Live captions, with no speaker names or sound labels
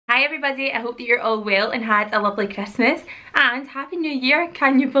Hi everybody, I hope that you're all well and had a lovely Christmas and Happy New Year.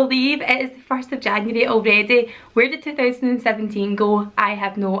 Can you believe it is the 1st of January already? Where did 2017 go? I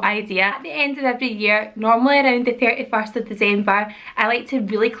have no idea. At the end of every year, normally around the 31st of December, I like to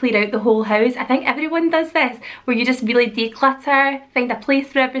really clear out the whole house. I think everyone does this, where you just really declutter, find a place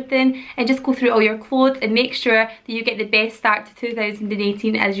for everything and just go through all your clothes and make sure that you get the best start to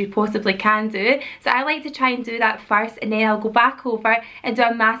 2018 as you possibly can do. So I like to try and do that first, and then I'll go back over and do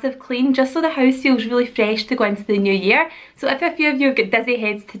a massive clean just so the house feels really fresh to go into the new year. So if a few of you have got dizzy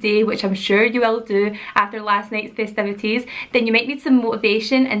heads today, which I'm sure you will do after last night's festivities, then you might need some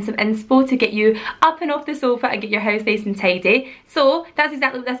motivation and some inspo to get you up and off the sofa and get your house nice and tidy. So that's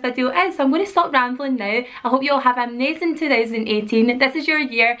exactly what this video is. So I'm going to stop rambling now. I hope you all have an amazing 2018. This is your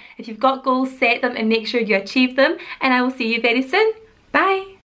year. If you've got goals, set them and make sure you achieve them, and I will see you very soon. Bye!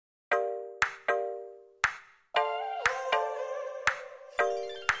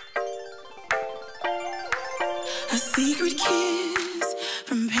 A secret kiss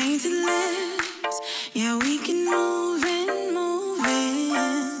from painted lips. Yeah, we can move in, move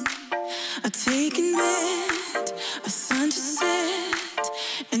in. A taken bed, a sun to set,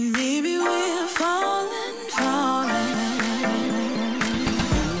 and maybe we're falling, falling.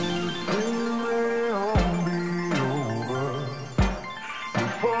 It all be over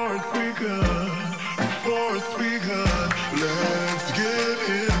before it's begun, before it's begun. Let's get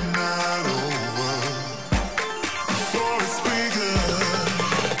in that over.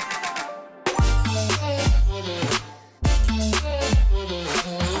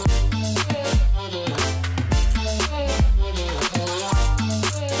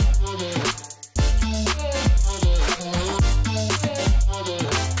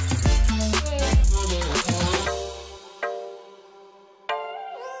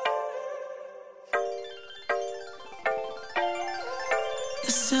 A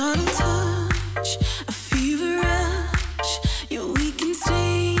subtle touch, a fever rush. Yeah, we can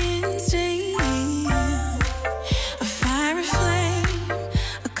stay in, stay in. A fiery flame,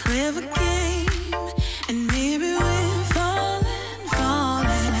 a clever game, and maybe we're falling,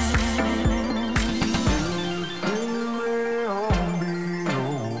 falling. It all be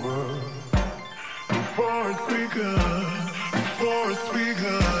over before it's begun, before it's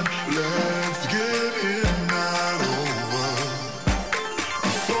begun. Let's get in that over.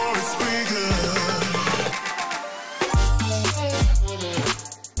 Before it's begun.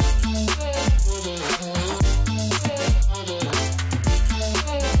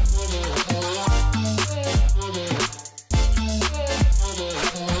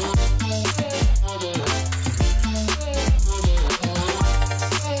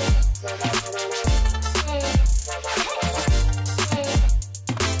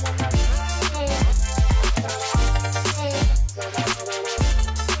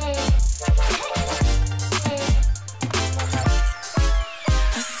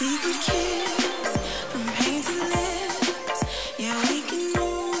 A secret kiss from painted lips. Yeah, we can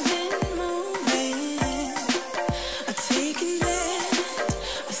move in, move in. A taken bed,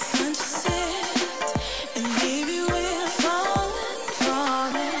 a sun to set, and maybe we're falling,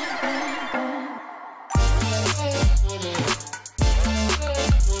 falling.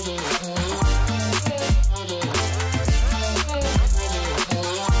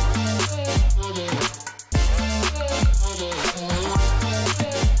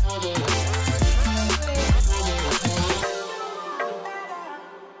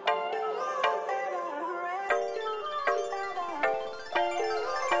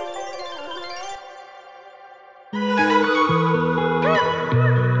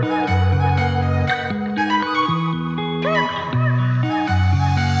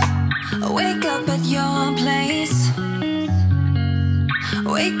 Wake up at your place,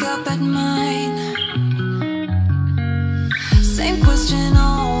 wake up at mine. Same question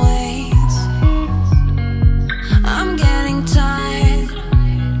always. I'm getting tired.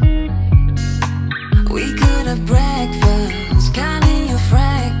 We could have breakfast, counting your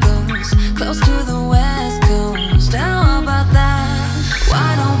freckles, close to the west coast. How about that?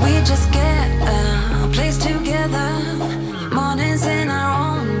 Why don't we just get a place together? Mornings in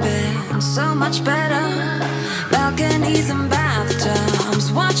our own bed, so much better. Balconies and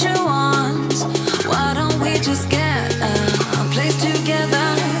bathtubs, what you want? Why don't we just get a place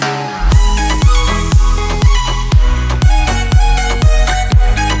together?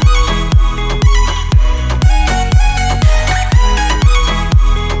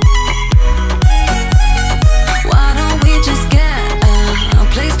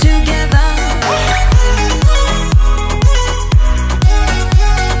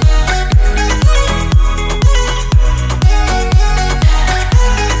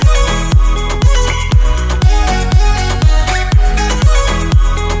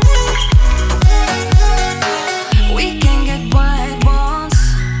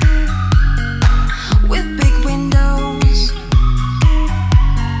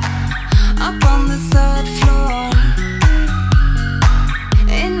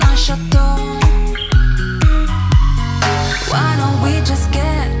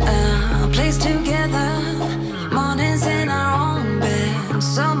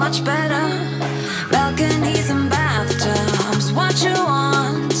 so much better. Balconies and bathtubs, what you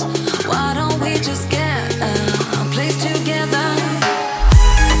want? Why don't we just get a place together?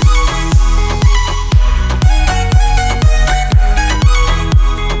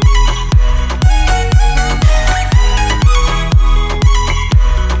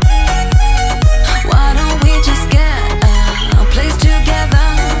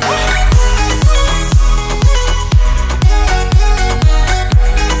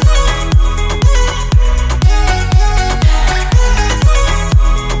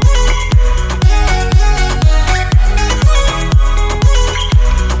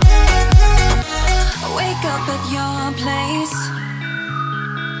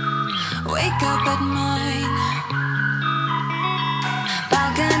 Wake up at mine.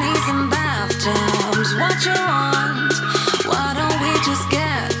 Balconies and bathtubs, what you want? Why don't we just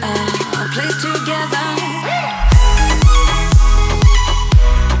get a place together?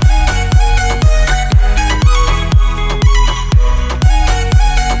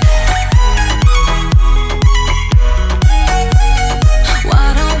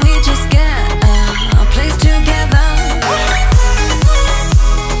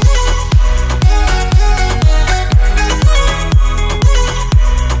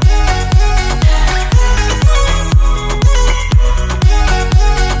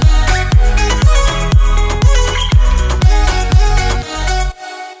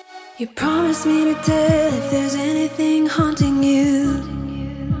 You promised me to tell if there's anything haunting you.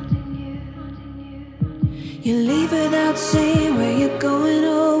 You leave without saying where you're going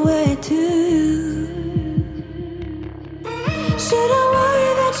or where to. Should I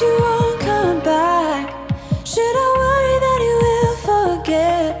worry that you won't come back? Should I worry that you will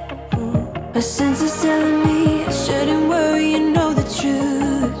forget? My senses telling me